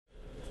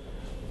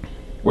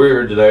We're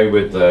here today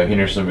with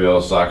Hendersonville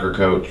soccer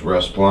coach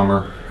Russ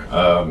Plummer.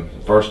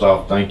 First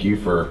off, thank you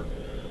for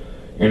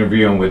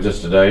interviewing with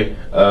us today.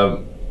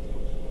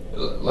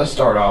 Let's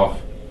start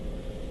off.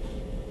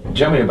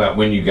 Tell me about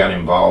when you got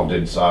involved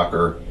in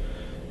soccer,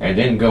 and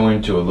then go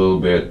into a little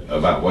bit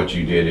about what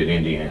you did at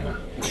Indiana.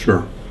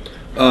 Sure.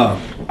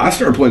 I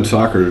started playing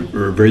soccer at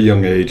a very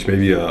young age,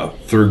 maybe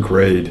third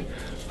grade.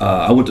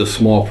 I went to a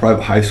small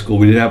private high school.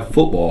 We didn't have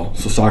football,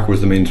 so soccer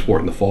was the main sport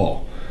in the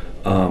fall.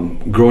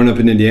 Growing up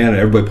in Indiana,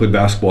 everybody played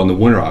basketball in the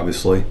winter,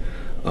 obviously.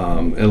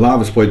 And a lot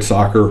of us played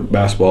soccer,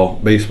 basketball,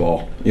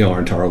 baseball, our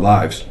entire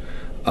lives.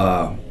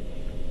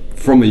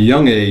 From a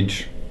young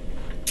age,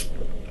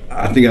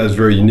 I think I was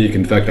very unique.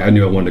 In fact, I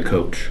knew I wanted to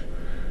coach.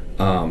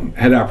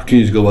 Had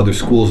opportunities to go to other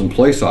schools and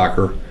play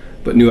soccer,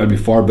 but knew I'd be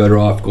far better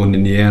off going to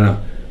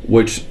Indiana,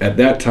 which at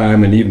that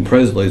time and even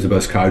presently is the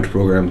best college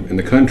program in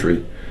the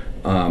country.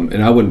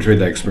 And I wouldn't trade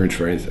that experience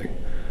for anything.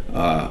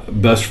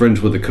 Best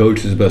friends with the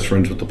coaches, best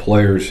friends with the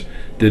players,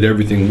 did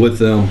everything with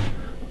them.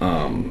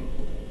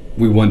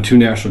 We won 2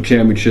 national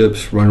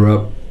championships,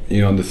 runner-up,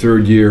 in the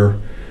third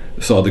year.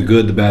 Saw the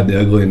good, the bad, the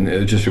ugly, and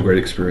it was just a great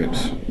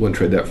experience. Wouldn't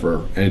trade that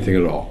for anything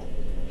at all.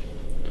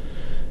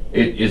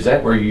 Is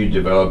that where you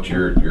developed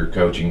your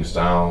coaching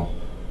style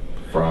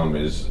from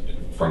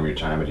your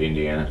time at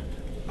Indiana?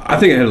 I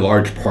think I had a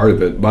large part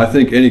of it, but I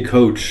think any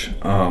coach,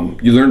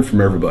 you learn from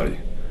everybody.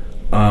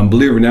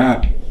 Believe it or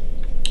not,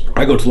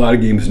 I go to a lot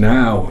of games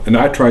now, and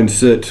I try and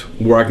sit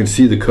where I can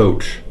see the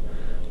coach.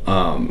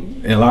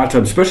 And a lot of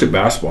times, especially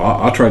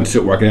basketball, I'll try and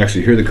sit where I can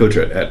actually hear the coach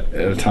at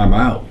a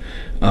timeout.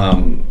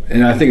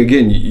 And I think,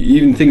 again,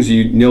 even things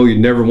you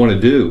never want to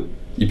do,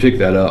 you pick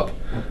that up.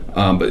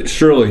 But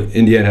surely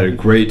Indiana had a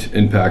great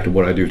impact on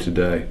what I do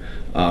today.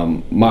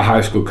 My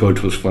high school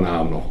coach was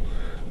phenomenal.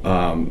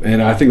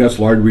 And I think that's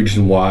a large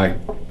reason why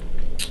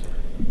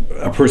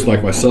a person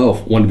like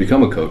myself wanted to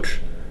become a coach,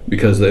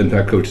 because of the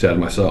impact coach had on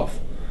myself.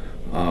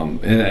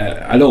 And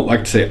I don't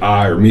like to say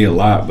I or me a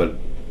lot, but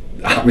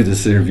obviously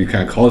this interview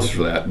kind of calls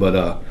for that.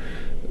 But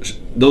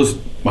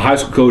my high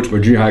school coach, my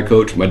junior high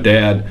coach, my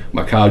dad,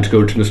 my college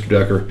coach, Mr.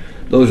 Decker,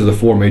 those are the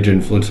 4 major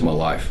influences in my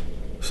life.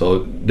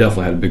 So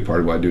definitely had a big part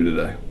of what I do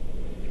today.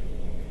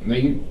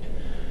 Now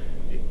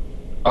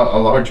a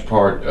large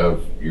part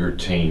of your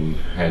team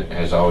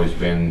has always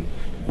been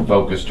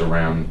focused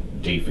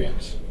around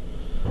defense.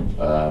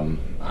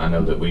 I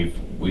know that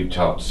we've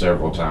talked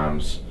several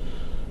times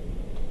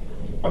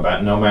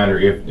about, no matter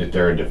if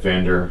they're a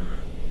defender,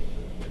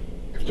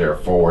 if they're a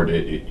forward,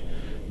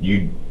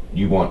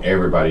 you want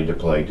everybody to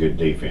play good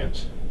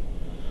defense.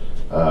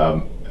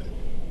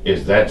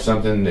 Is that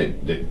something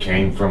that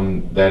came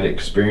from that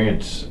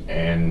experience,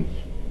 and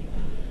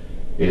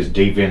is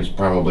defense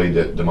probably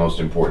the most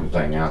important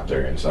thing out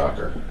there in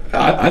soccer?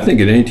 I think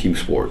in any team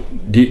sport,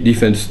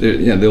 defense,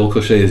 the old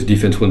cliche is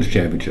defense wins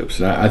championships.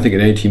 And I think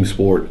in any team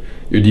sport,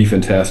 your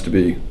defense has to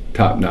be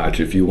top-notch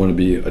if you want to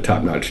be a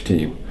top-notch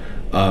team.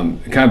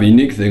 Kind of a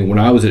unique thing, when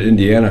I was at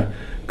Indiana,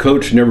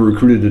 coach never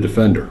recruited a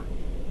defender.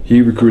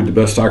 He recruited the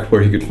best soccer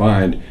player he could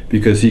find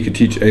because he could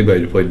teach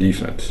anybody to play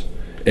defense.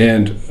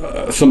 And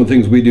some of the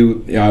things we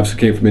do, obviously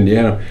came from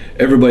Indiana.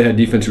 Everybody had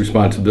defensive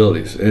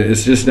responsibilities. And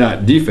it's just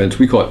not defense.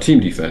 We call it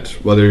team defense.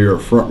 Whether you're a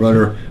front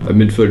runner, a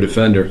midfielder,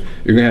 defender,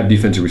 you're going to have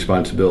defensive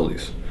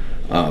responsibilities.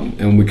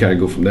 And we kind of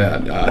go from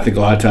that. I think a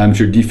lot of times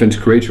your defense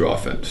creates your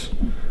offense.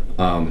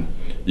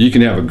 You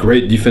can have a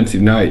great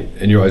defensive night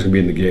and you're always going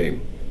to be in the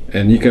game.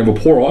 And you can have a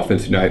poor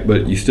offensive night,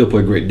 but you still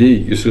play great D,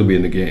 you'll still be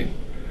in the game.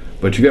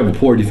 But if you have a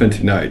poor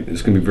defensive night,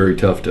 it's going to be very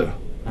tough to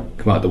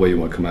come out the way you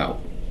want to come out.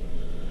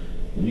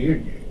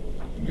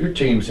 Your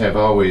teams have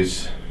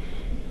always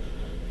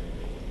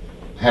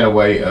had a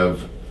way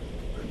of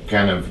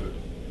kind of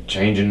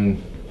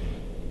changing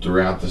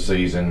throughout the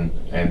season,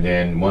 and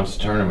then once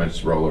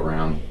tournaments roll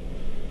around,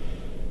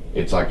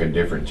 it's like a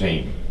different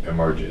team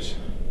emerges.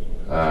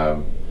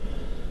 I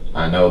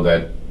know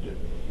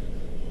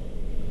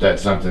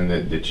that's something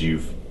that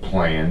you've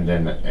planned,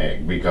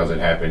 and because it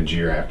happens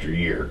year after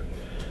year.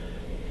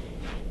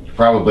 You're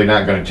probably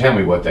not going to tell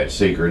me what that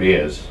secret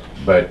is,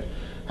 but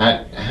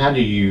how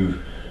do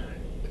you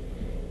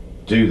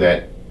do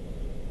that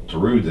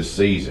through the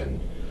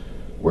season,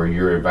 where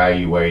you're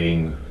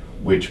evaluating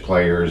which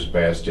player is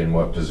best in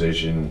what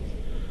position,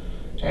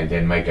 and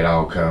then make it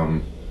all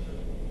come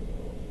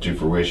to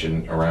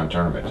fruition around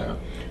tournament time?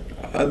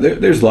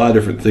 There's a lot of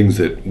different things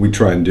that we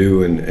try and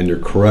do, and you're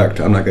correct.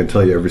 I'm not going to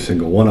tell you every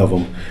single one of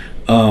them.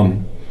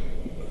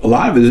 A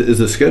lot of it is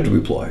the schedule we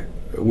play.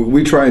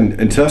 We try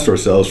and test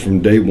ourselves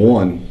from day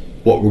one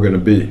what we're going to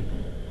be,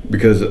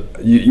 because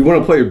you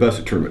want to play your best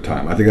at tournament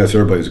time. I think that's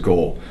everybody's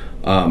goal.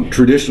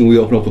 Traditionally, we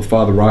open up with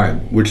Father Ryan,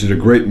 which is a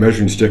great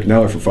measuring stick not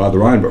only for Father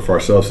Ryan but for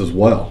ourselves as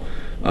well,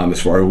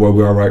 as far as where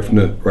we are right from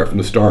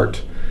the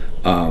start.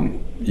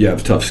 You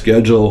have a tough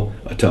schedule,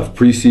 a tough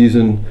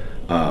preseason.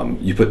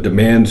 You put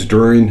demands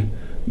during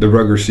the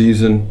regular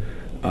season,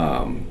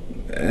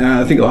 and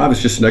I think a lot of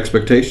it's just an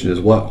expectation as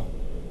well,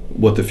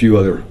 with a few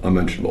other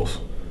unmentionables.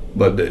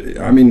 But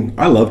I mean,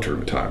 I love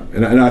tournament time,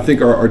 and I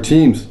think our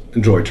teams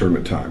enjoy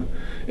tournament time,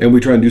 and we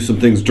try and do some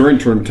things during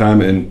tournament time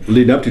and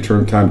leading up to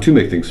tournament time to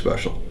make things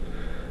special.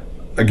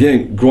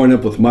 Again, growing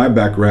up with my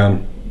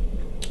background,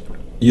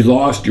 you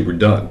lost, you were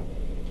done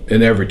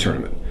in every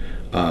tournament.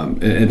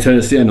 In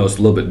Tennessee, I know it's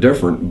a little bit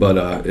different,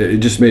 but it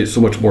just made it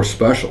so much more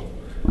special,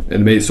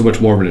 and made it so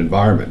much more of an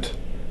environment,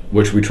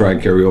 which we try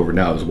and carry over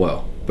now as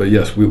well. But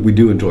yes, we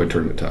do enjoy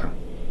tournament time.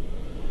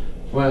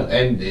 Well,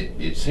 and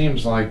it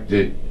seems like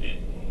that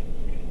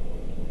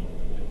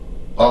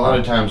a lot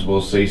of times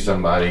we'll see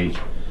somebody.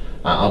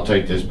 I'll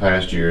take this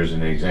past year as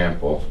an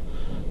example.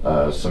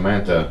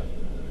 Samantha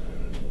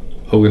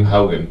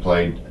Hogan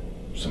played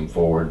some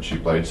forward. She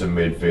played some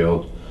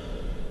midfield.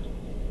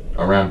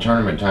 Around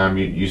tournament time,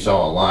 you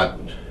saw a lot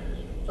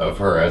of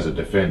her as a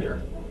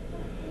defender,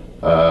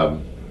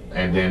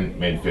 and then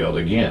midfield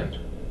again.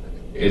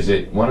 Is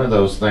it one of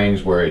those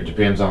things where it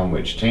depends on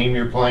which team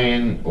you're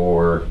playing,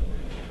 or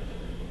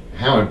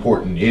how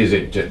important is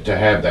it to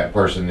have that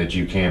person that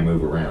you can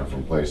move around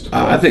from place to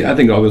place? I think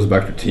it all goes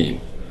back to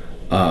team,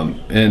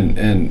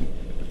 and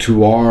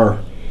to our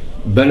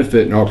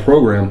benefit in our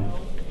program,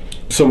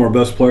 some of our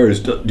best players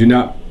do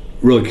not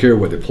really care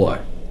what they play.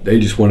 They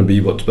just want to be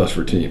what's best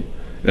for team.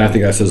 And I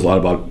think that says a lot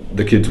about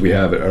the kids we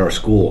have at our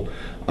school.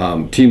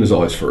 Team is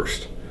always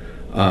first.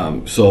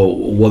 So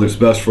whether it's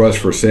best for us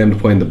for Sam to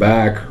play in the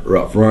back or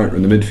up front or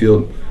in the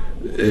midfield,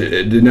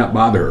 it did not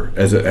bother her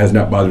as it has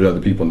not bothered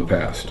other people in the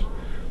past.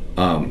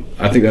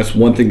 I think that's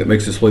one thing that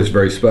makes this place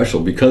very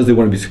special, because they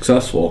want to be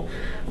successful.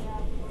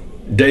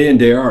 Day in,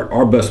 day out,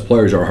 our best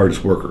players are our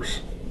hardest workers,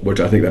 which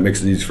I think that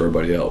makes it easy for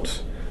everybody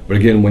else. But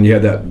again, when you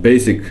have that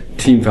basic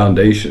team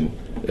foundation,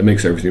 it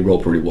makes everything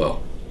roll pretty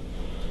well.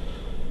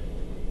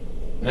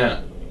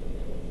 Now,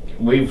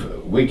 we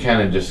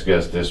kind of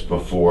discussed this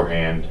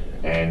beforehand,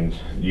 and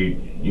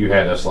you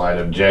had a slight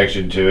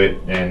objection to it,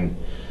 and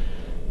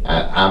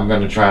I'm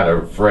going to try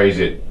to phrase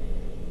it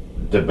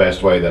the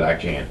best way that I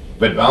can.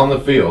 But on the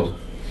field,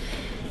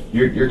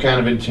 you're kind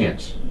of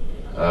intense.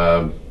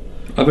 I've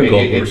been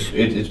called worse.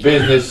 It's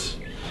business.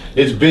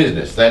 It's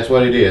business. That's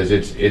what it is.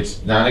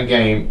 It's not a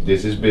game.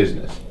 This is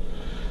business.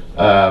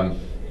 I've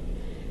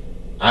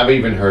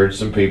even heard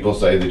some people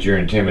say that you're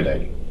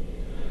intimidating.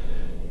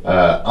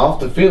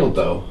 Off the field,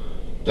 though,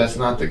 that's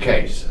not the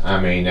case. I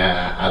mean,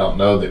 I don't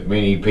know that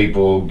many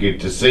people get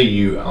to see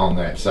you on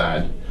that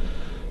side.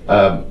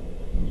 But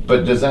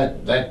does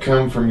that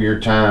come from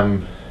your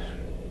time,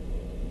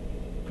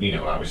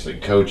 obviously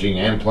coaching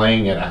and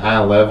playing at a high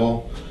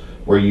level,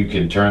 where you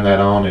can turn that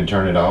on and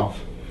turn it off?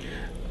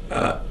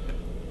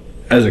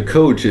 As a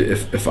coach,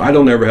 if I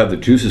don't ever have the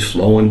juices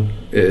flowing,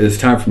 it's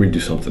time for me to do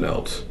something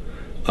else.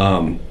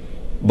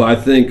 But I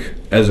think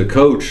as a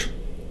coach,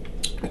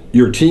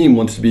 your team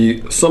wants to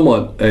be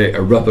somewhat a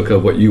replica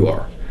of what you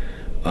are.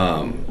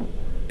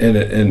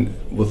 And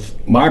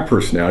with my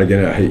personality,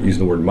 again, I hate using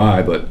the word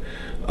 "my," but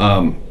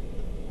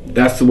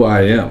that's the way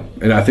I am.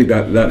 And I think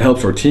that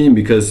helps our team,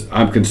 because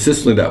I'm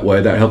consistently that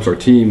way. That helps our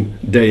team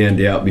day in,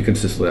 day out be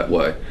consistently that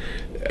way.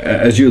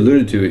 As you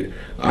alluded to,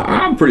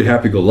 I'm pretty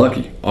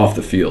happy-go-lucky off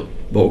the field.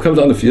 But when it comes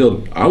on the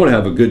field, I want to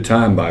have a good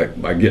time by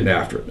getting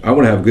after it. I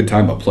want to have a good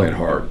time by playing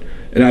hard.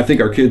 And I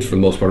think our kids, for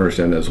the most part,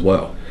 understand that as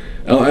well.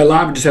 A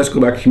lot of it just has to go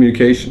back to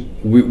communication.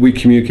 We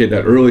communicate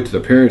that early to the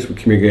parents. We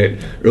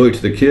communicate early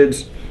to the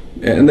kids,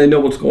 and they know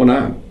what's going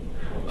on.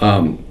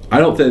 I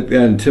don't think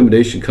that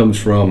intimidation comes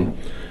from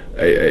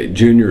a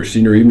junior or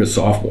senior, even a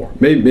sophomore.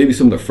 Maybe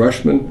some of the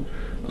freshmen.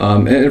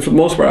 And for the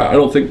most part, I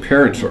don't think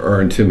parents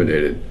are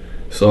intimidated.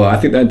 So I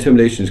think that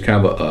intimidation is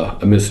kind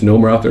of a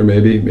misnomer out there,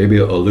 maybe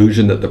an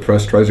illusion that the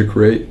press tries to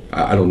create.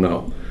 I don't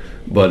know.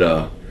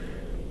 But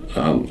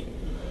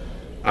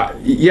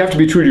you have to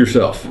be true to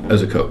yourself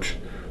as a coach.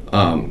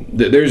 I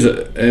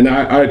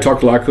talk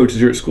to a lot of coaches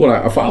here at school, and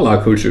I follow a lot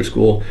of coaches here at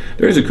school.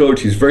 There's a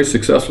coach, he's very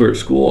successful here at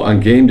school. On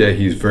game day,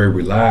 he's very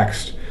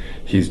relaxed.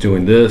 He's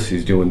doing this,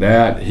 he's doing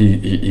that.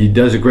 He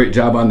does a great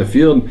job on the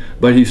field,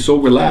 but he's so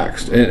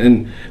relaxed.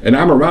 And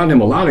I'm around him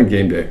a lot on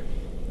game day.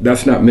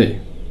 That's not me.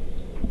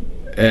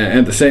 And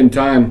at the same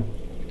time,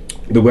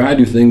 the way I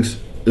do things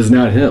is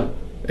not him.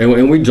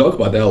 And we joke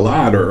about that a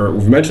lot, or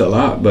we've mentioned it a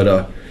lot,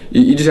 but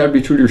you just have to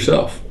be true to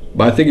yourself.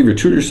 But I think if you're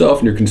true to yourself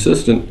and you're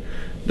consistent,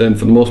 then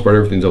for the most part,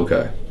 everything's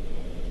okay.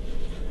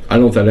 I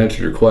don't know if that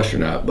answered your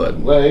question or not, but...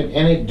 Well,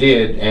 and it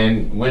did.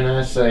 And when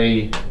I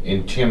say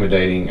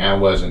intimidating, I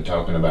wasn't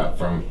talking about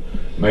from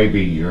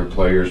maybe your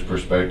player's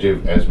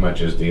perspective as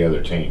much as the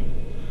other team.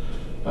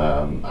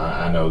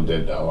 I know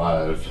that a lot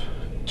of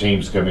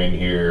teams come in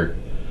here,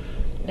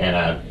 and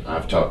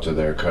I've talked to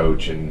their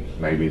coach and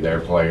maybe their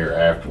player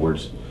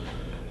afterwards,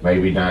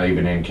 maybe not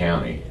even in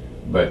county,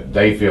 but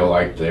they feel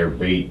like they're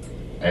beat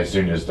as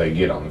soon as they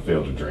get on the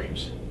field of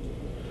dreams.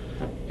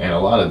 And a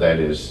lot of that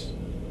is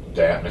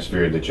the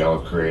atmosphere that y'all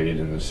have created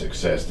and the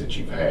success that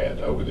you've had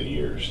over the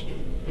years.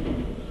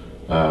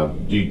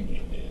 Do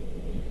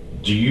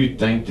you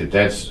think that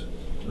that's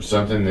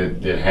something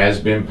that has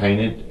been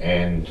painted?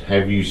 And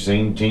have you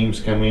seen teams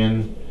come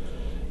in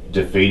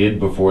defeated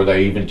before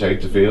they even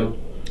take the field?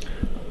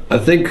 I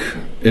think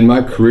in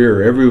my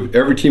career,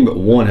 every team but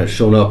one has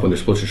shown up when they're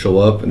supposed to show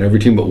up, and every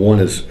team but one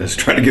has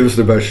tried to give us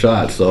their best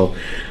shot. So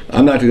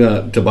I'm not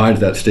going to buy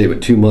into that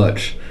statement too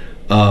much.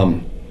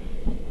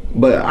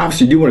 But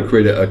obviously, you do want to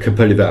create a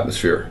competitive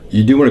atmosphere.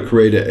 You do want to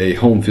create a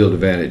home field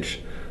advantage.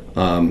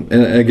 And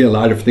again, a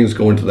lot of different things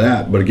go into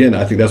that. But again,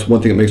 I think that's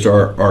one thing that makes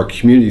our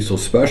community so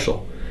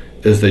special,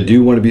 is they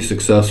do want to be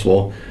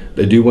successful.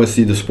 They do want to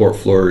see the sport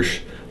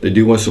flourish. They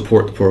do want to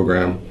support the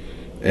program.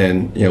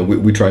 And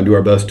we try and do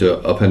our best to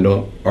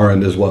upend our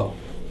end as well.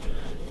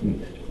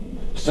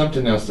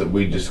 Something else that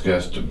we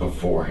discussed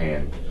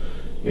beforehand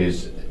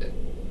is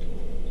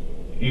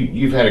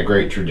you've had a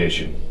great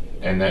tradition,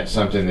 and that's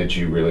something that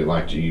you really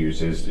like to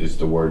use is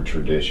the word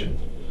tradition.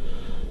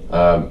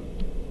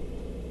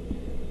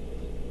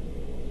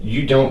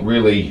 You don't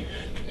really,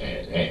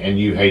 and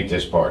you hate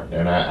this part,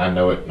 and I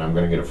know it, and I'm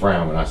going to get a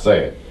frown when I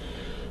say it,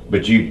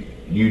 but you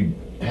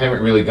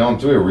haven't really gone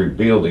through a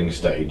rebuilding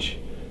stage.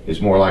 It's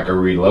more like a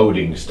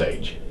reloading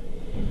stage.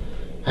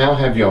 How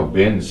have y'all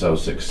been so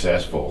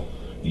successful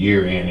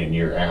year in and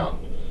year out,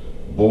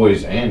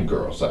 boys and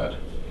girls side?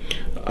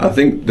 I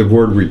think the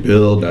word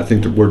rebuild, I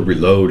think the word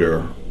reload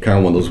are kind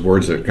of one of those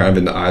words that are kind of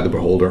in the eye of the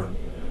beholder.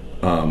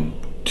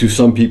 To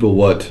some people,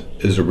 what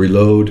is a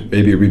reload,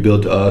 maybe a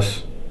rebuild to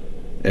us,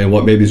 and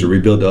what maybe is a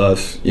rebuild to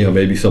us,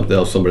 maybe something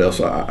else, somebody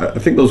else. I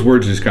think those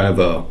words is kind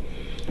of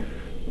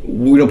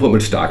we don't put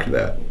much stock to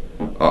that.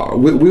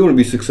 We want to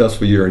be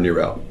successful year in,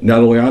 year out, not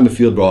only on the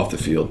field but off the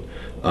field.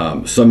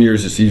 Some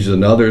years it's easier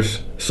than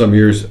others. Some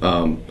years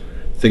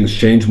things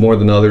change more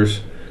than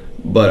others.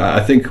 But I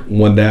think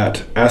when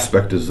that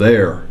aspect is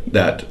there,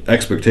 that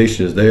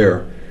expectation is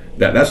there,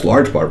 that's a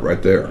large part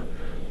right there.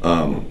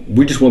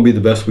 We just want to be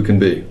the best we can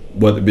be,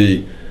 whether it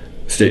be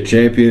state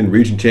champion,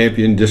 region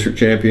champion, district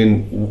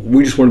champion.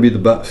 We just want to be the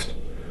best.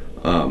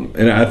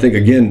 And I think,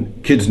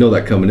 again, kids know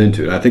that coming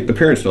into it. I think the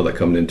parents know that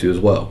coming into it as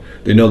well.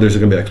 They know there's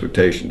going to be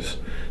expectations.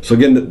 So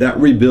again, that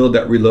rebuild,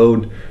 that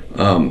reload,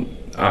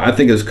 I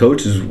think as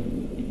coaches,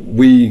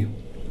 we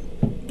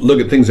look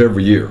at things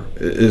every year.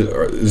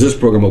 Is this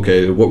program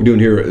okay? What we're doing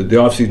here, the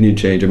offseason need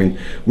change. I mean,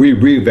 we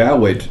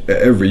reevaluate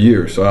every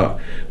year. So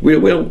we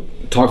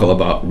don't talk a lot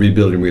about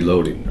rebuilding,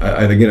 reloading.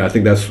 I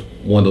think that's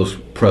one of those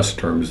press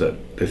terms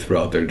that they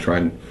throw out there to try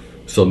and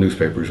sell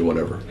newspapers or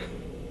whatever.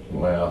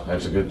 Well,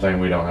 that's a good thing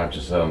we don't have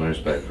to sell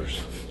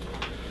newspapers.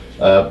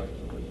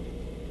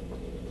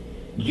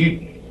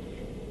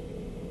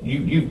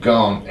 You've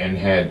gone and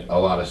had a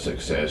lot of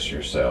success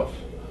yourself,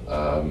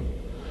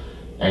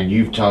 and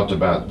you've talked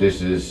about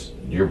this is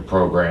your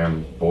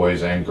program,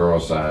 boys and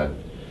girls side.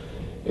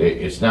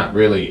 It's not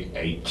really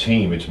a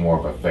team; it's more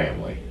of a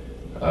family.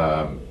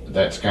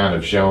 That's kind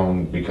of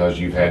shown because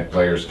you've had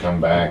players come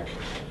back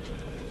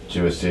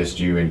to assist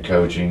you in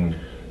coaching,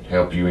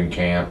 help you in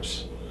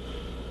camps.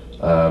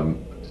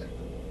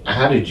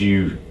 How did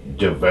you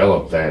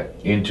develop that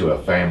into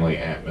a family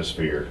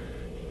atmosphere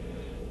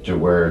to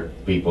where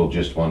people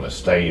just want to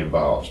stay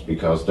involved?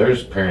 Because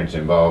there's parents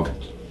involved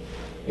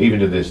even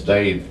to this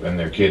day and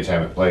their kids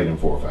haven't played in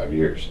 4 or 5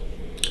 years.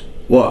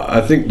 Well,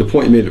 I think the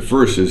point you made at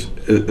first is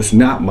it's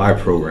not my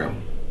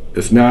program.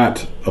 It's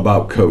not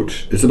about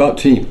coach. It's about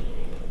team.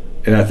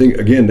 And I think,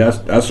 again,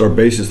 that's our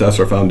basis, that's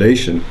our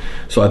foundation.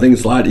 So I think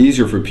it's a lot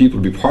easier for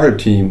people to be part of a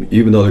team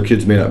even though their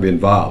kids may not be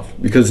involved,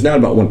 because it's not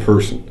about one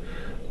person.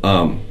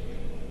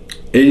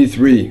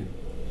 83,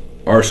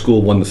 our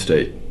school won the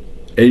state.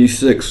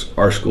 86,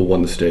 our school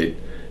won the state.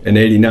 And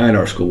 89,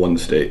 our school won the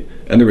state.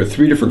 And there were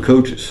 3 different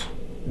coaches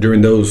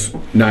during those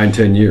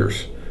 9-10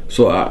 years.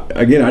 So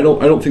again, I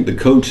don't think the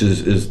coach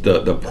is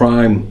the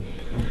prime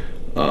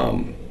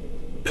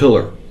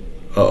pillar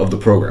of the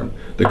program.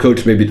 The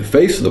coach may be the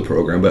face of the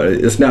program, but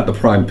it's not the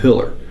prime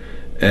pillar.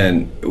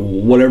 And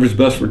whatever's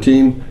best for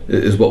team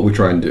is what we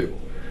try and do.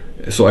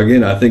 So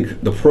again, I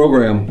think the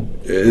program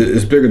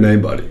is bigger than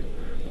anybody.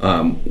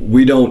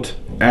 We don't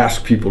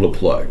ask people to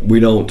play. We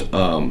don't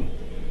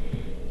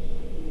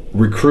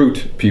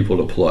recruit people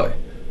to play,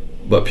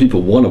 but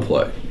people want to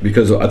play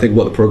because I think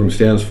what the program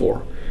stands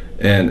for.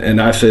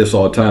 And I say this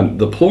all the time,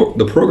 the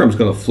program is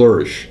going to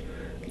flourish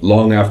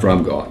long after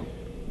I'm gone.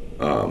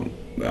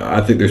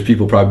 I think there's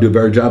people probably do a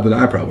better job than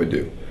I probably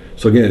do.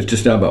 So again, it's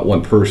just not about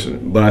one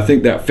person. But I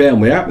think that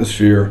family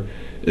atmosphere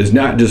is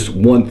not just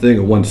one thing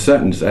or one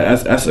sentence.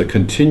 That's a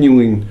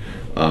continuing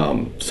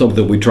something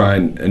that we try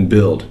and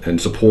build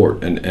and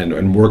support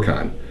and work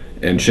on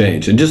and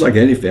change. And just like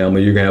any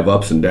family, you're going to have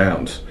ups and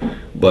downs.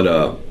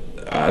 But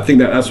I think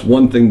that's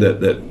one thing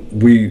that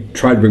we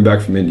try to bring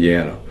back from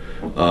Indiana.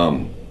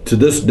 To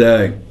this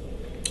day,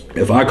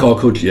 if I call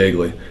Coach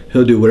Yeagley,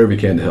 he'll do whatever he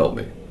can to help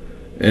me.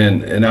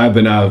 And I've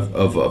been out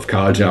of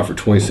college now for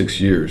 26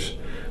 years.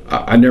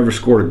 I never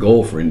scored a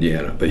goal for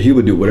Indiana, but he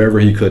would do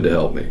whatever he could to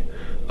help me.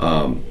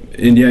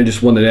 Indiana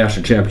just won the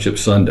national championship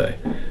Sunday,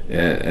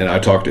 and I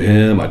talked to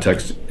him. I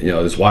text,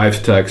 his wife's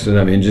texting.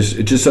 I mean, it's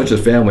just such a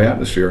family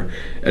atmosphere.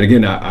 And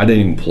again, I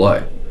didn't even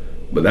play,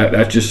 but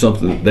that's just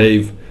something that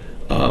they've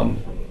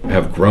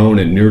have grown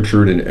and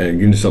nurtured, and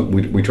again,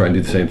 something we try and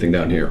do the same thing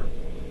down here.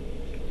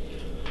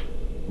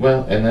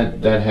 Well,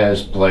 and that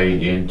has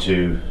played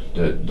into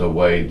the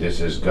way this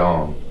has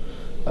gone.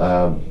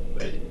 Um,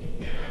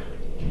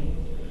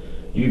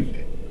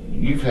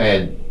 you've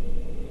had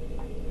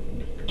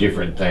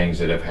different things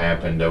that have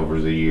happened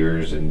over the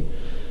years, and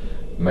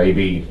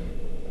maybe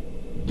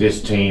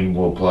this team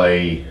will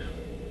play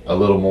a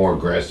little more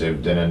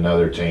aggressive than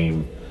another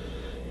team.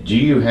 Do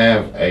you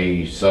have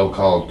a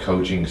so-called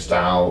coaching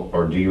style,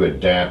 or do you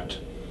adapt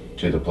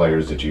to the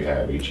players that you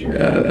have each year?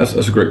 Yeah,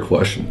 that's a great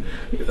question.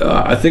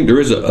 I think there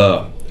is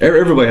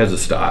everybody has a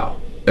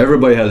style.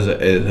 Everybody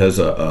has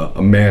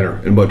a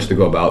manner in which to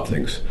go about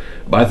things.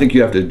 But I think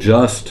you have to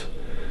adjust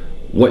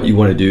what you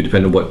want to do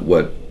depending on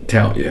what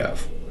talent you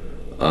have.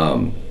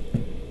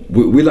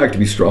 We like to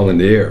be strong in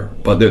the air,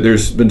 but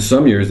there's been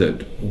some years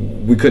that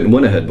we couldn't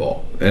win a head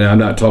ball. And I'm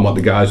not talking about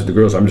the guys or the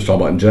girls, I'm just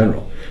talking about in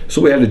general.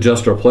 So we had to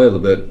adjust our play a little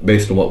bit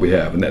based on what we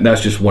have, and that's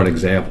just one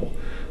example.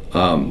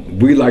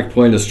 We like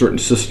playing a certain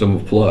system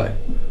of play,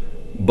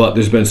 but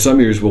there's been some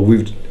years where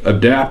we've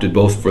adapted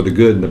both for the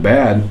good and the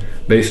bad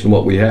based on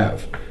what we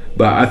have.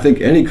 But I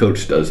think any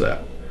coach does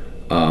that.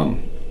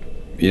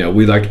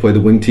 We like to play the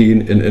wing tee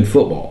in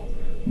football,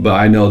 but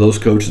I know those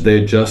coaches,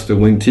 they adjust the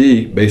wing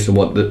tee based on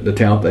what the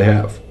talent they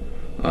have.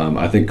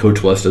 I think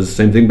Coach West does the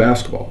same thing in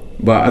basketball,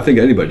 but I think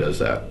anybody does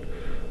that.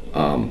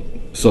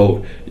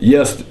 So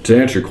yes, to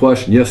answer your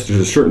question, yes, there's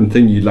a certain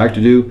thing you'd like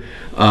to do.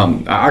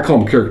 I call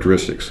them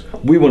characteristics.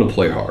 We want to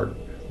play hard.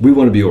 We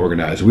want to be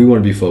organized. We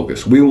want to be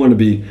focused. We want to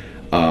be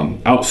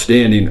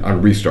outstanding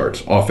on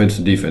restarts, offense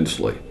and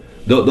defensively.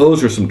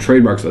 Those are some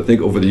trademarks I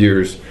think over the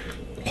years,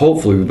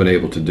 hopefully we've been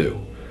able to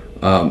do.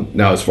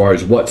 Now, as far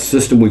as what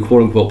system we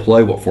quote unquote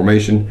play, what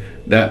formation,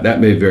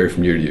 that may vary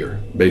from year to year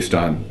based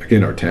on,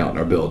 again, our talent and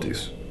our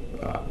abilities.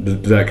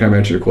 Does that kind of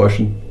answer your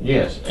question?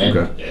 Yes. And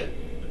okay.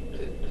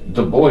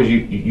 The boys,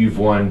 you've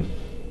won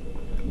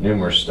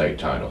numerous state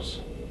titles.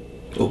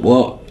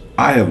 Well,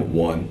 I haven't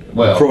won.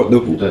 Well,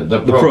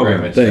 the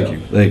program itself.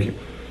 Thank you.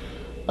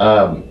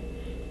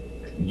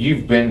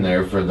 You've been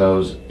there for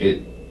those.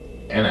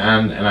 And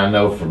I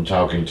know from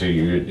talking to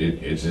you,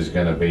 it's just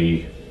going to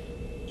be.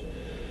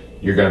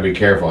 You're going to be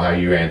careful how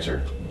you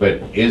answer.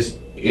 But is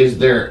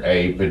there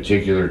a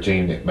particular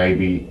team that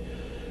maybe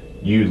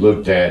you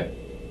looked at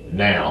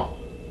now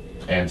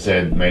and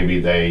said maybe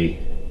they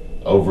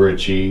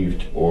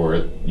overachieved,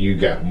 or you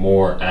got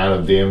more out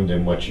of them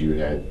than what you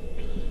had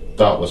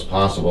thought was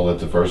possible at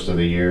the first of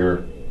the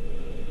year?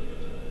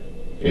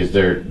 Is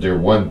there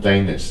one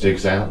thing that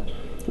sticks out?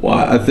 Well,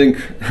 I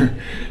think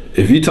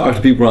if you talk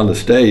to people around the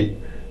state,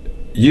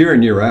 year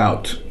in, year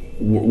out,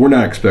 we're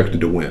not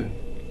expected to win.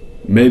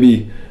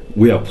 Maybe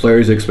we have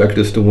players that expect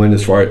us to win.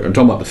 As far as I'm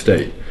talking about the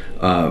state,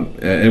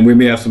 and we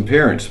may have some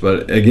parents,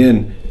 but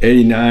again,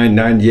 89,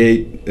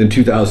 98, and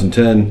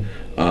 2010,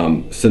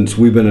 since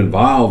we've been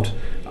involved,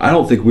 I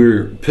don't think we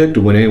were picked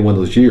to win any one of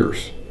those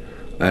years,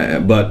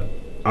 but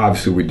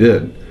obviously we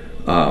did.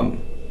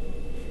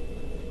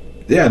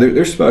 Yeah,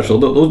 they're special.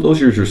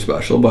 Those years are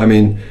special, but I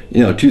mean,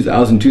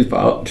 2000,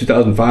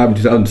 2005, and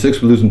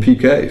 2006, we're losing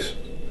PKs.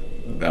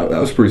 That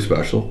was pretty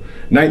special.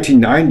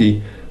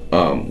 1990,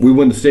 we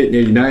win the state in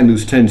 89,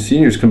 lose 10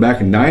 seniors, come back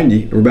in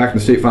 90, and we're back in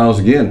the state finals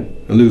again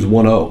and lose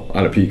 1-0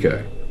 on a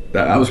PK.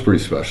 That was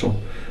pretty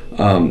special.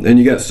 And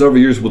you got several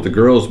years with the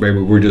girls, maybe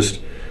we're just,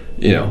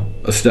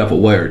 a step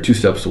away or 2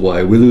 steps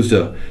away. We lose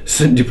to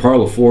Cindy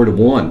Parlow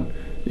 4-1,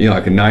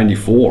 like in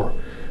 94.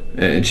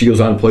 And she goes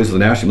on and plays for the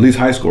national, leaves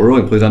high school early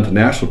and plays on to the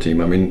national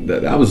team. I mean,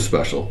 that was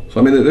special. So,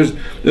 I mean, there's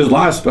a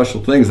lot of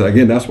special things that,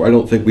 again, that's why I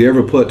don't think we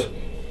ever put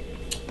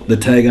the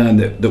tag on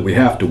that we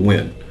have to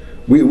win.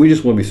 We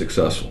just want to be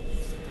successful.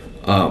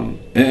 And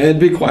to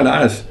be quite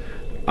honest,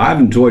 I've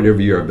enjoyed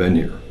every year I've been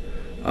here.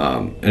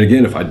 And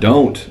again, if I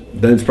don't,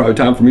 then it's probably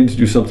time for me to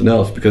do something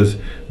else, because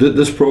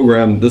this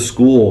program, this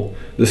school,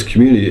 this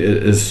community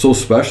is so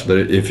special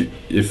that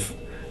if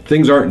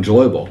things aren't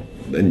enjoyable,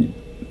 then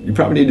you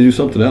probably need to do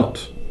something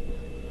else.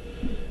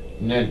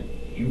 Now,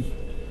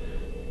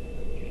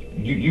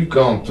 you've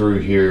gone through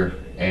here,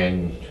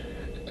 and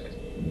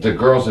the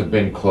girls have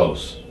been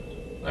close,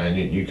 and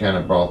you kind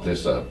of brought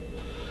this up,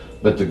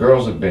 but the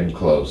girls have been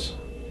close.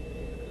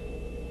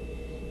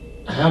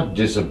 How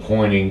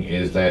disappointing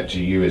is that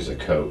to you as a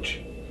coach?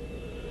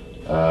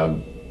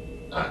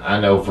 I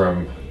know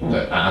from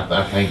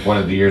I think one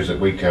of the years that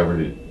we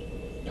covered it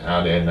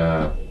out in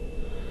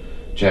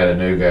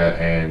Chattanooga,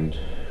 and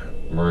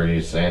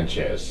Maria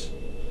Sanchez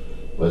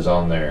was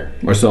on there.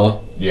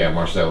 Marcella? Yeah,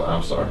 Marcella,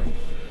 I'm sorry.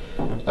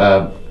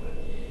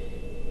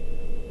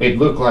 It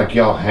looked like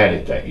y'all had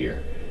it that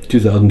year.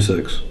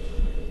 2006.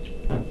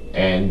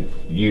 And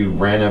you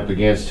ran up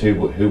against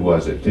who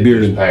was it that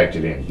Bearden. just packed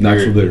it in?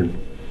 Knoxville Bearden.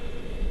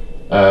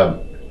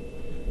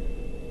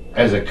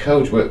 As a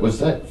coach, was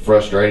that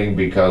frustrating?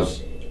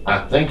 Because I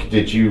think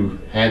that you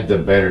had the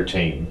better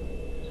team.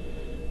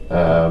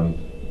 I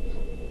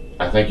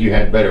think you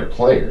had better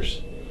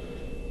players.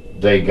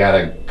 They got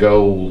a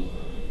goal.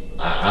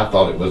 I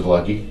thought it was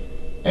lucky,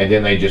 and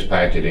then they just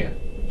packed it in.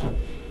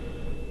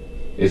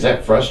 Is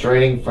that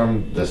frustrating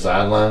from the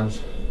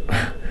sidelines?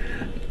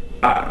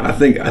 I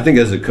think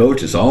as a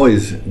coach, it's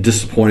always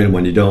disappointing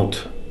when you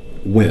don't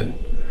win.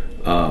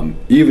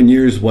 Even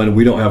years when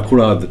we don't have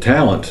quote out the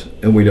talent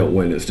and we don't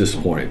win, it's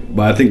disappointing.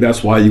 But I think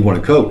that's why you want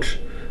to coach.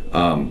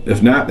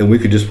 If not, then we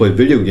could just play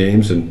video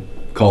games and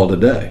call it a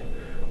day.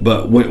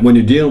 But when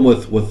you're dealing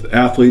with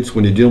athletes,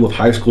 when you're dealing with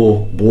high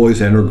school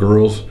boys and or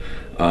girls,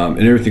 and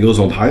everything goes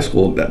on in high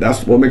school,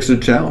 that's what makes it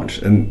a challenge.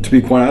 And to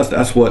be quite honest,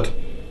 that's what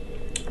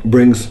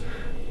brings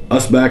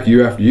us back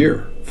year after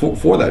year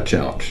for that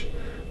challenge.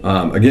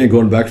 Again,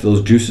 going back to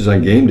those juices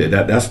on game day,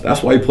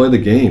 that's why you play the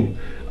game.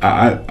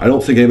 I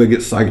don't think anybody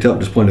gets psyched up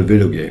just playing a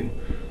video game.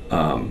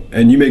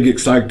 And you may get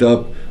psyched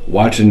up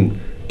watching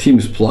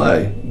teams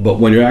play, but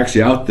when you're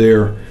actually out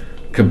there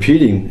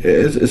competing,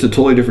 it's a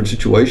totally different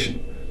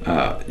situation.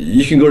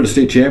 You can go to the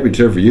state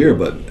championship every year,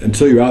 but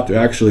until you're out there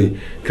actually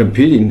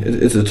competing,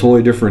 it's a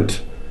totally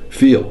different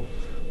feel.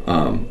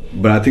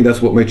 But I think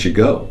that's what makes you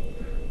go.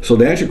 So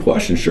to answer your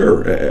question,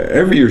 sure,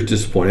 every year is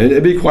disappointing. And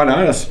to be quite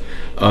honest,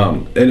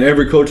 and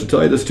every coach will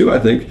tell you this too, I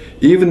think,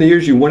 even the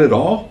years you win it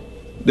all,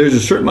 there's a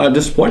certain amount of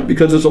disappointment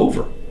because it's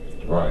over.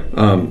 Right.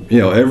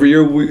 Every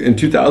year in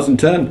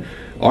 2010,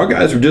 our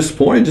guys were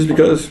disappointed just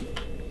because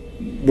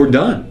we're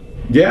done.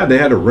 Yeah, they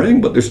had a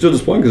ring, but they're still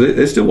disappointed because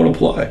they still want to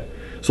play.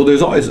 So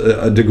there's always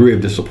a degree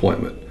of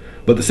disappointment.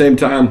 But at the same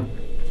time,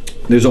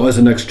 there's always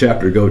a next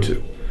chapter to go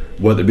to,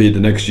 whether it be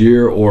the next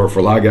year or for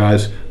a lot of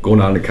guys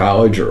going on to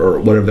college or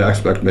whatever the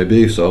aspect may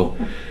be. So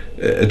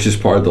it's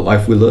just part of the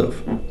life we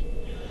live.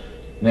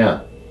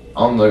 Now,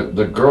 on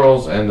the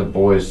girls and the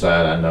boys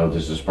side, I know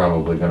this is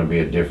probably going to be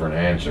a different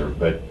answer,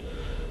 but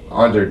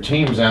are there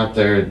teams out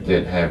there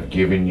that have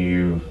given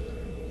you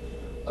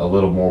a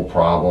little more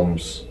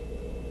problems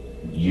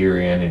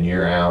year in and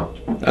year out?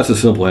 That's a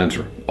simple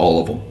answer. All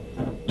of them.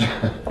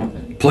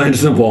 Plain and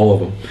simple, all of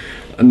them.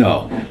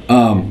 No.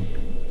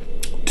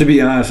 To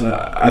be honest,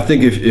 I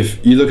think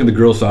if you look at the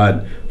girls'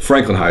 side,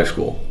 Franklin High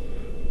School,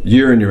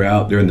 year in, year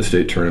out, they're in the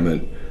state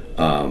tournament,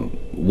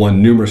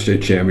 won numerous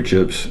state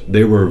championships.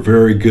 They were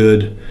very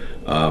good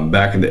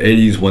back in the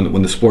 80s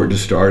when the sport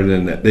just started,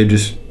 and they've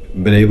just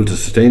been able to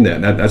sustain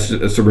that. And that's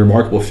a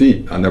remarkable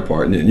feat on their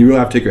part, and you really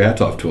have to take your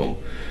hats off to them.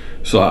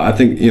 So I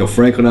think,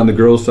 Franklin on the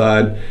girls'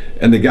 side,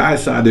 and the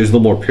guys' side, there's a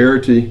little more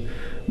parity.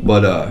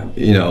 But,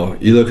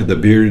 you look at the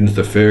Beardens,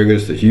 the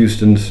Farragut's, the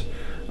Houstons,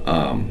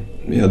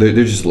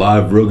 there's just a lot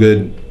of real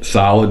good,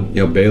 solid,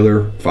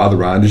 Baylor, Father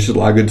Ryan, there's just a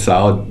lot of good,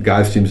 solid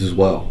guys teams as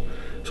well.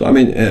 So,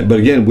 but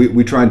again,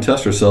 we try and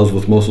test ourselves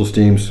with most of those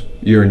teams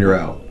year in, year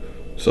out.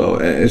 So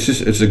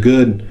it's a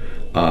good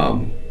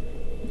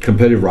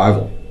competitive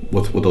rival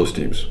with those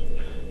teams.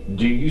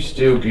 Do you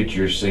still get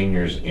your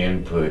seniors'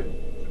 input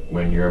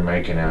when you're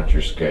making out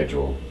your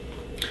schedule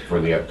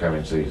for the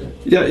upcoming season?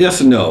 Yeah, yes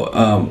and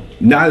no.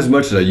 Not as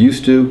much as I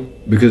used to,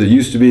 because it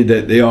used to be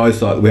that they always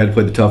thought we had to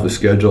play the toughest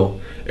schedule,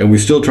 and we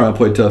still try and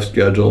play a tough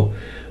schedule.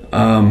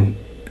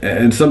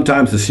 And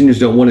sometimes the seniors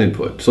don't want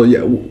input. So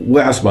yeah,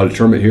 we'll ask about a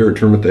tournament here, a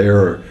tournament there,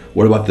 or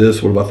what about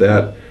this, what about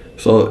that?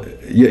 So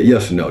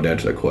yes and no to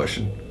answer that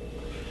question.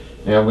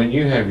 Now, when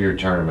you have your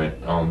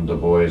tournament on the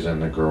boys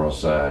and the girls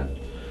side,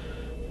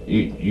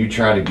 you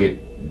try to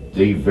get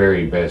the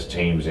very best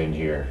teams in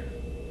here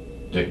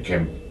that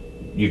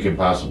you can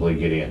possibly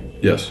get in.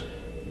 Yes.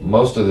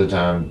 Most of the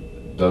time,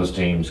 those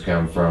teams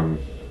come from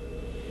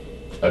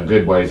a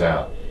good ways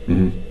out.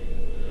 Mm-hmm.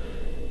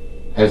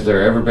 Has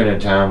there ever been a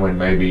time when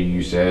maybe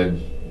you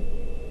said,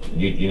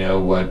 you know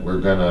what,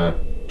 we're going to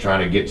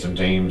try to get some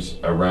teams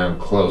around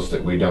close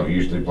that we don't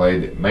usually play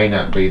that may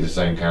not be the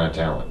same kind of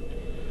talent?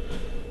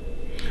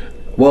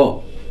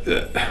 Well,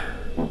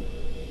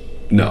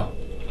 no.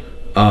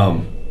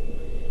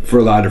 For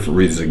a lot of different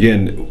reasons.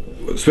 Again,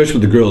 especially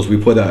with the girls, we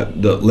play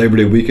the Labor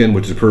Day weekend,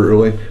 which is pretty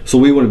early, so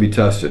we want to be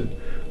tested.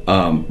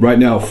 Right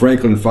now,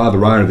 Franklin and Father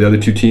Ryan are the other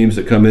two teams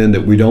that come in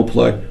that we don't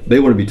play. They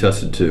want to be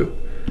tested too.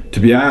 To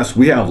be honest,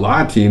 we have a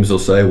lot of teams that'll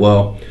say,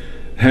 well,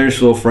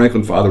 Hendersonville,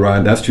 Franklin, Father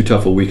Ryan, that's too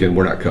tough a weekend,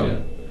 we're not coming.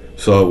 Yeah.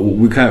 So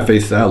we kind of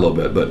face that a little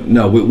bit. But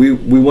no, we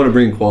want to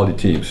bring quality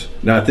teams.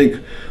 Now, I think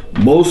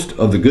most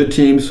of the good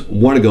teams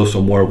want to go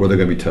somewhere where they're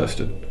going to be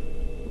tested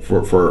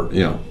for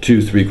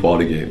 2-3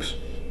 quality games.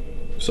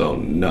 So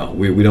no,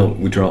 we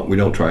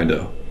don't try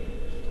to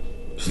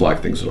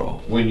slack things at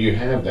all. When you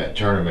have that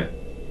tournament,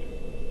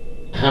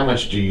 how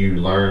much do you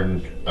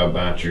learn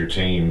about your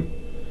team,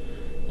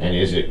 and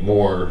is it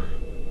more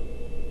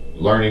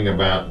learning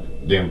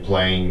about them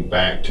playing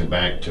back to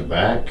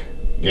back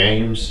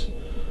games,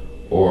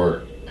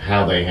 or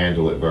how they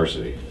handle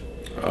adversity?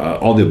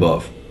 All the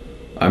above.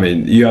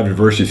 You have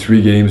adversity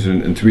 3 games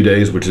in 3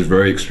 days, which is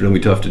extremely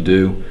tough to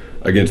do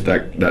against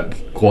that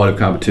quality of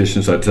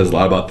competition. So it says a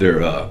lot about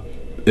their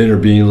inner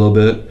being a little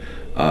bit,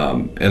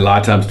 and a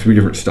lot of times 3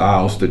 different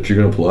styles that you're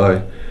going to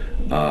play.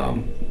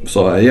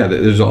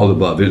 There's all the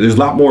above. There's a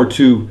lot more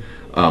to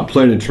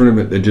playing in a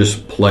tournament than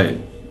just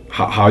playing.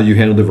 How you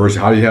handle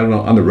diversity, how you handle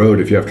it on the road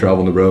if you have travel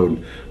on the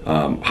road,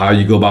 how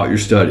you go about your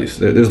studies.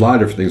 There's a lot of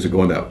different things that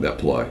go in that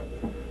play.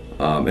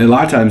 And a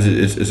lot of times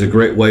it's a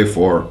great way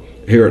for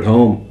here at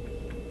home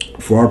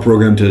for our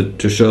program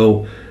to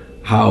show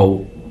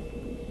how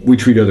we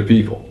treat other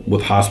people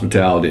with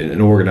hospitality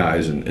and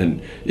organize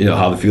and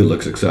how the field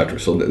looks, etc.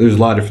 So there's a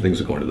lot of different things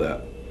that go into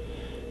that.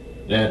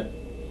 Now,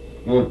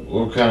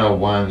 we'll kind of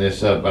wind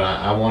this up, but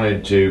I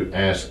wanted to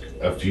ask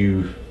a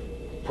few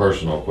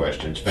personal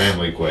questions,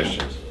 family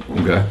questions.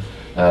 Okay.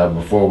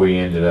 Before we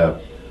ended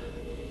up,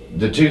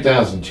 the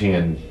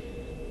 2010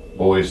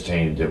 boys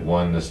team that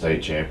won the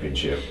state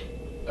championship.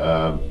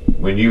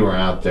 When you were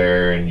out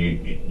there and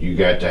you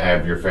got to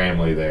have your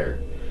family there,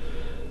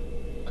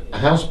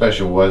 how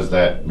special was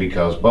that?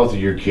 Because both of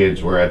your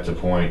kids were at the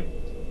point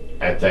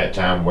at that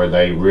time where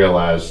they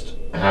realized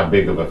how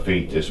big of a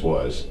feat this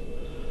was.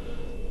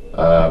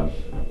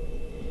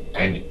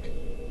 And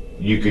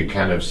you could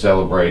kind of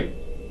celebrate.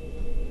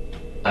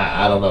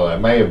 I don't know, it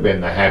may have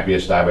been the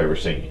happiest I've ever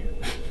seen you.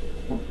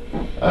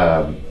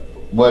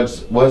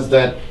 Was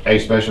that a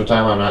special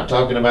time? I'm not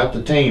talking about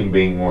the team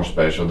being more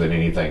special than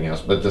anything else,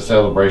 but the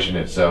celebration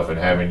itself and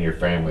having your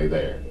family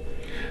there.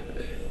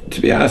 To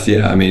be honest,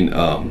 yeah. I mean,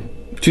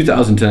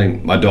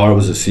 2010, my daughter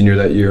was a senior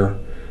that year,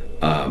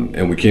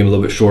 and we came a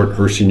little bit short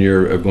her senior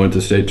year of going to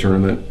the state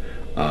tournament.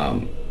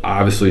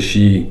 Obviously,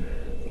 she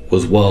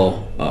was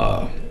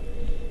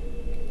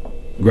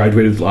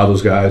graduated with a lot of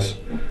those guys.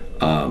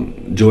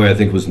 Joey, I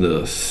think, was in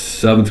the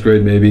 7th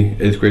grade, maybe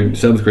 8th grade,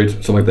 7th grade,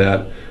 something like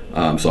that.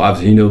 So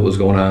obviously he knew what was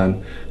going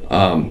on.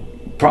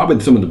 Probably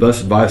some of the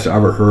best advice I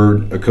ever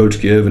heard a coach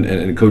give,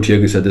 and Coach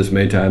Yeagley said this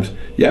many times,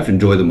 you have to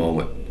enjoy the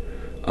moment.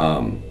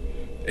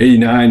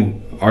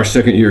 89, our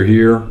second year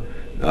here,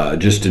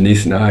 just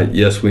Denise and I,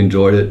 yes, we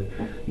enjoyed it.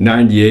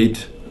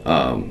 98,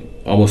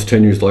 almost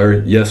 10 years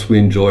later, yes, we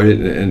enjoyed it,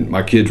 and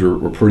my kids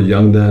were pretty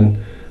young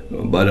then.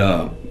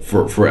 But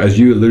for as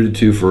you alluded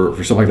to, for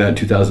something like that in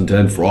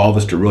 2010, for all of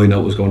us to really know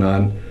what was going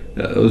on,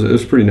 it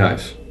was pretty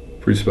nice,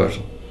 pretty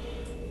special.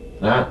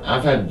 Now,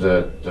 I've had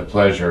the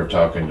pleasure of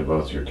talking to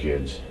both your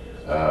kids,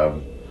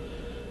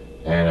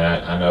 and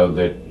I know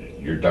that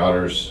your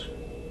daughter's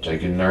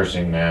taking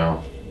nursing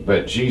now,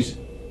 but she's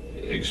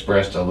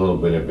expressed a little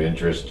bit of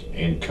interest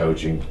in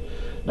coaching,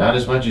 not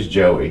as much as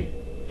Joey,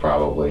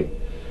 probably.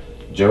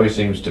 Joey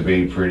seems to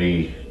be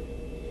pretty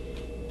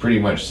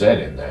much set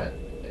in that.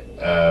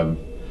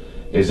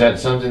 Is that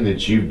something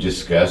that you've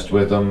discussed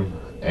with him,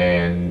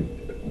 and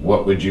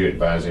what would you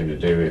advise him to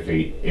do if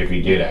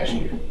he did ask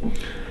you?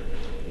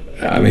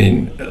 I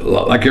mean,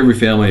 like every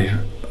family,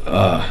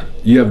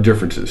 you have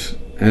differences,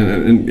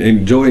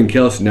 and Joey and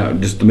Kelsey, now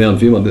just the male and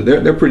female,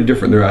 they're pretty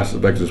different in their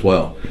aspects as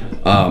well.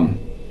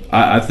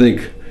 I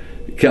think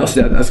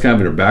Kelsey, that's kind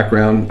of in her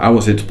background. I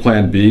won't say it's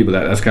plan B, but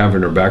that's kind of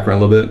in her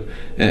background a little bit.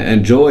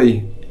 And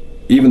Joey,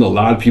 even though a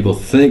lot of people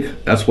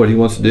think that's what he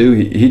wants to do,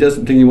 he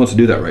doesn't think he wants to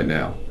do that right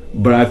now.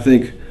 But I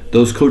think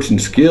those coaching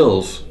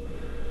skills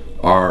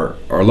are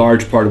a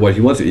large part of what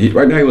he wants to.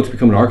 Right now he wants to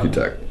become an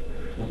architect.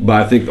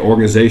 But I think the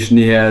organization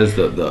he has,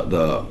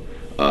 the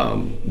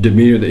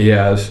demeanor that he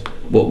has,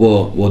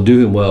 will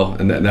do him well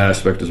in that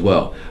aspect as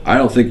well. I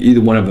don't think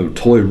either one of them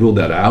totally ruled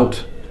that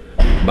out.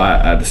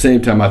 But at the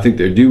same time, I think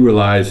they do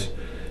realize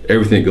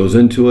everything that goes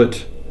into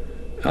it.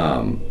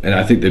 And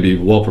I think they'd be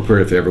well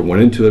prepared if they ever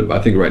went into it. But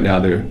I think right now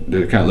they're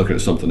kind of looking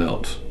at something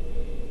else.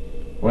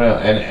 Well,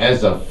 and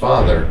as a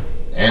father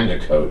and a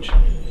coach,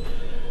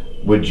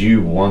 would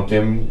you want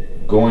them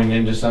going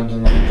into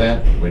something like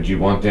that? Would you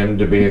want them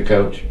to be a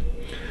coach?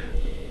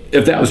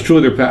 If that was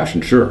truly their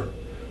passion, sure.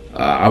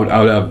 I would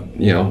have,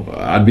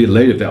 I'd be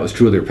elated if that was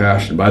truly their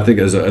passion. But I think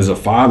as a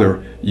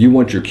father, you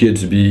want your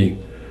kids to be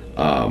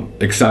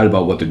excited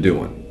about what they're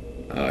doing.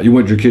 You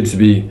want your kids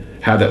to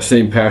have that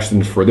same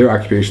passion for their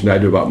occupation that I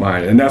do about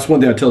mine. And that's one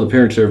thing I tell the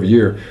parents every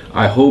year.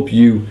 I hope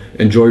you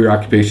enjoy your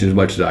occupation as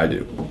much as I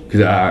do,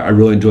 because I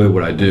really enjoy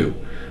what I do.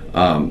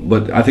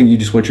 But I think you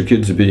just want your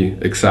kids to be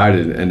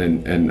excited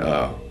and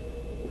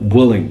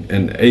willing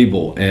and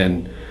able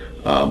and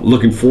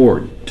looking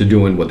forward to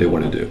doing what they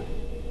want to do.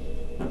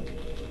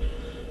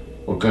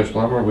 Well, Coach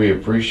Plummer, we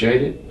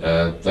appreciate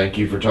it. Thank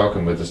you for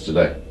talking with us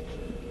today.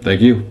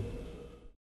 Thank you.